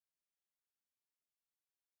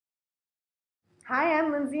Hi,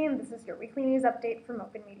 I'm Lindsay, and this is your weekly news update from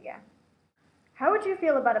Open Media. How would you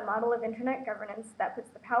feel about a model of internet governance that puts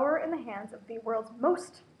the power in the hands of the world's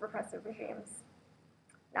most repressive regimes?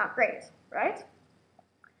 Not great, right?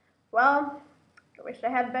 Well, I wish I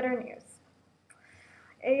had better news.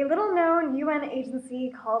 A little-known UN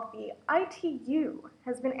agency called the ITU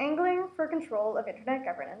has been angling for control of internet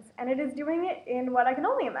governance, and it is doing it in what I can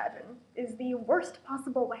only imagine is the worst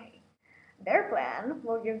possible way. Their plan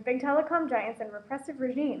will give big telecom giants and repressive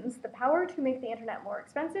regimes the power to make the internet more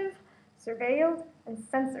expensive, surveilled, and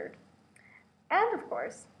censored. And of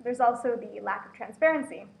course, there's also the lack of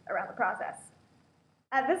transparency around the process.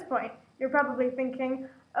 At this point, you're probably thinking,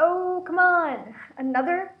 oh, come on,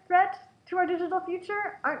 another threat to our digital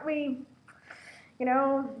future? Aren't we,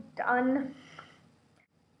 done?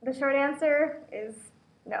 The short answer is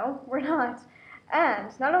no, we're not.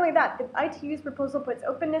 And not only that, the ITU's proposal puts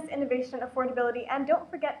openness, innovation, affordability, and don't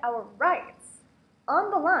forget our rights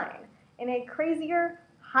on the line in a crazier,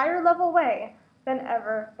 higher level way than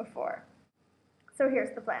ever before. So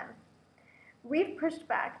here's the plan. We've pushed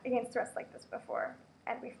back against threats like this before,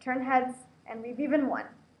 and we've turned heads, and we've even won.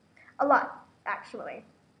 A lot, actually.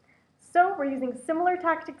 So we're using similar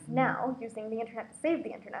tactics now, using the internet to save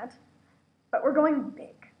the internet, but we're going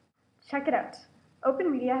big. Check it out.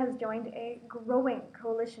 Open Media has joined a growing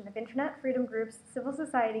coalition of internet freedom groups, civil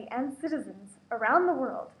society, and citizens around the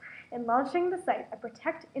world in launching the site at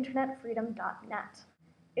protectinternetfreedom.net.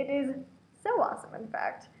 It is so awesome, in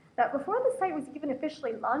fact, that before the site was even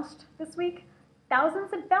officially launched this week,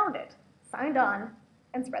 thousands had found it, signed on,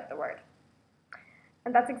 and spread the word.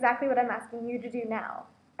 And that's exactly what I'm asking you to do now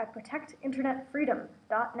at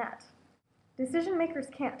protectinternetfreedom.net. Decision makers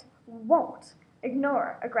can't, won't,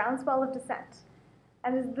 ignore a groundswell of dissent.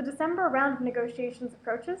 And as the December round of negotiations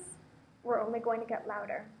approaches, we're only going to get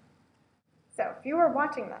louder. So if you are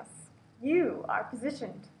watching this, you are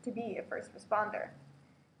positioned to be a first responder.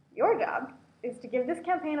 Your job is to give this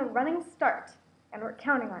campaign a running start, and we're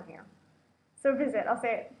counting on you. So visit, I'll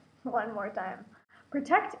say it one more time,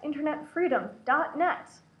 protectinternetfreedom.net.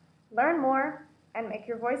 Learn more and make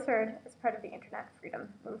your voice heard as part of the internet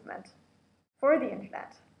freedom movement. For the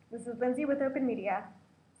internet, this is Lindsay with Open Media,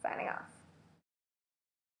 signing off.